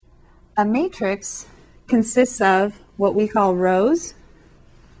A matrix consists of what we call rows,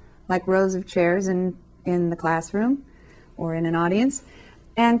 like rows of chairs in the classroom or in an audience,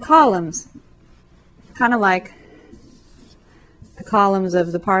 and columns, kind of like the columns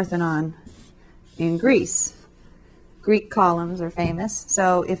of the Parthenon in Greece. Greek columns are famous.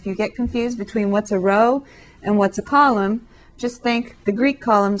 So if you get confused between what's a row and what's a column, just think the Greek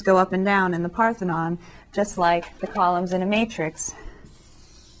columns go up and down in the Parthenon, just like the columns in a matrix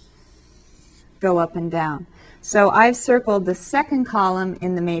go up and down. So I've circled the second column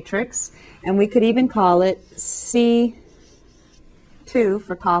in the matrix, and we could even call it C2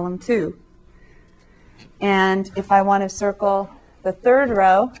 for column 2. And if I want to circle the third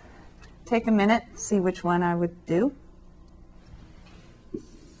row, take a minute, see which one I would do.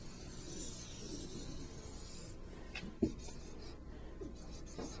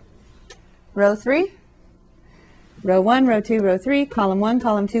 Row 3, row 1, row 2, row 3, column 1,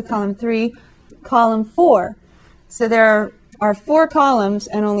 column 2, column 3, column 4. So there are 4 columns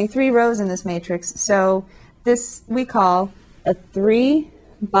and only 3 rows in this matrix. So this we call a 3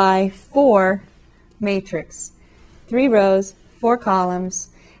 by 4 matrix. 3 rows, 4 columns,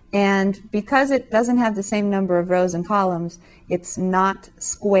 and because it doesn't have the same number of rows and columns, it's not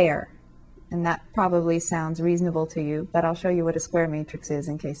square. And that probably sounds reasonable to you, but I'll show you what a square matrix is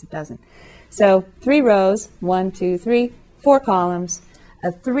in case it doesn't. So 3 rows, 1, 2, 3, 4 columns.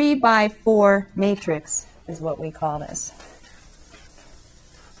 A 3 by 4 matrix is what we call this.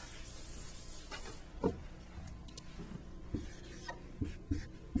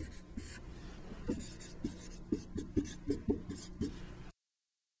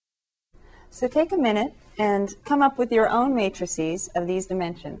 So take a minute and come up with your own matrices of these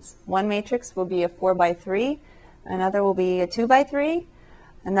dimensions. One matrix will be a 4 by 3, another will be a 2 by 3,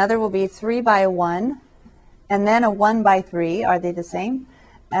 another will be 3 by 1, and then a 1 by 3, are they the same?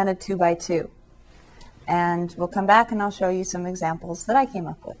 And a 2 by 2. And we'll come back and I'll show you some examples that I came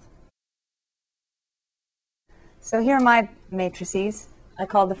up with. So here are my matrices. I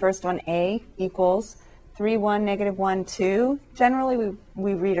called the first one A equals 3, 1, negative 1, 2. Generally,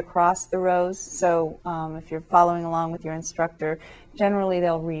 we read across the rows, so if you're following along with your instructor, generally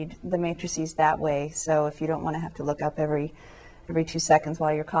they'll read the matrices that way. So if you don't want to have to look up every 2 seconds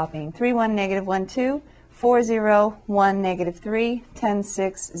while you're copying. 3, 1, negative 1, 2, 4, 0, 1, negative 3, 10,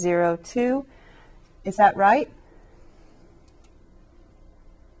 6, 0, 2. Is that right?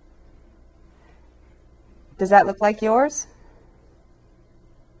 Does that look like yours?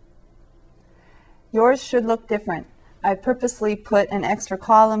 Yours should look different. I purposely put an extra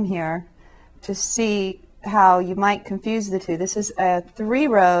column here to see how you might confuse the two. This is 3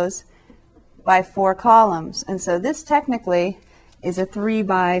 rows by 4 columns, and so this technically is a 3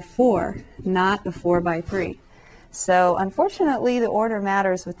 by 4, not a 4 by 3. So unfortunately, the order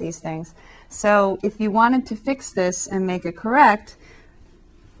matters with these things. So if you wanted to fix this and make it correct,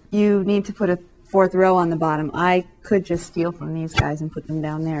 you need to put a 4th row on the bottom. I could just steal from these guys and put them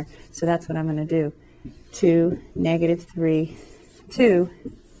down there. So that's what I'm going to do. 2, negative 3, 2.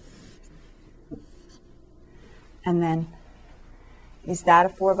 And then, is that a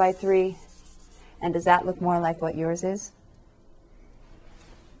 4 by 3? And does that look more like what yours is?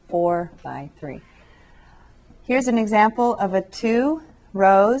 4 by 3. Here's an example of a 2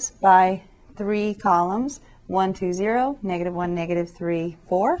 rows by 3 columns. 1, 2, 0, negative 1, negative 3,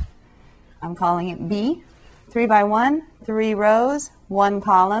 4. I'm calling it B. 3 by 1, 3 rows, 1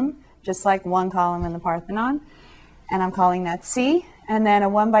 column, just like 1 column in the Parthenon. And I'm calling that C. And then a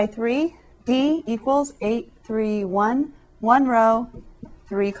 1 by 3, D equals 8, 3, 1, 1 row,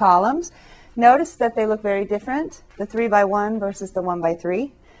 3 columns. Notice that they look very different, the 3 by 1 versus the 1 by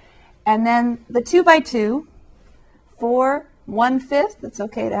 3. And then the 2 by 2, 4, 1/5, it's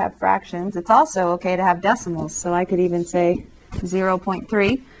okay to have fractions. It's also okay to have decimals. So I could even say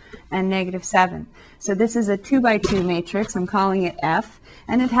 0.3 and negative 7. So this is a 2 by 2 matrix. I'm calling it F.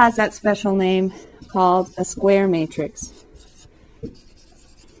 And it has that special name called a square matrix.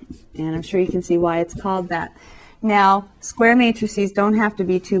 And I'm sure you can see why it's called that. Now, square matrices don't have to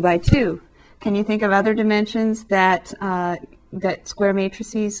be 2 by 2. Can you think of other dimensions that that square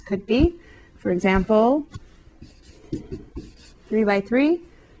matrices could be? For example, 3 by 3,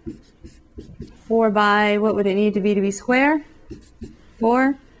 4 by, what would it need to be square?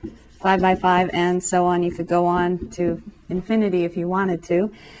 4, 5 by 5, and so on. You could go on to infinity if you wanted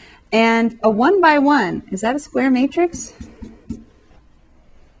to. And a 1 by 1, is that a square matrix?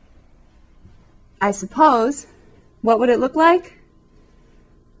 I suppose. What would it look like?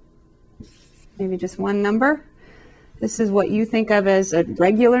 Maybe just one number. This is what you think of as a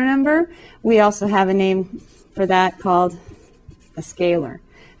regular number. We also have a name for that called a scalar.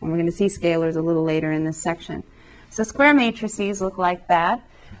 And we're going to see scalars a little later in this section. So square matrices look like that.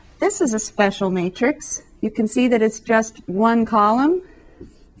 This is a special matrix. You can see that it's just one column.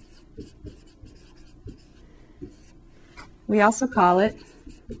 We also call it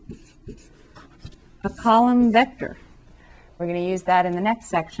a column vector. We're going to use that in the next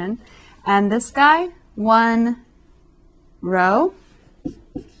section. And this guy, one row,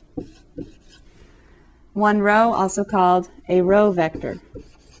 also called a row vector.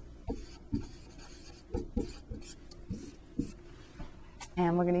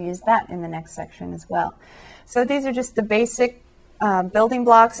 And we're going to use that in the next section as well. So these are just the basic building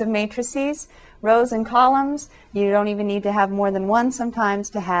blocks of matrices, rows and columns. You don't even need to have more than one sometimes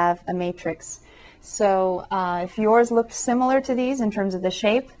to have a matrix. So if yours looked similar to these in terms of the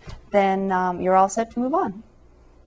shape, then you're all set to move on.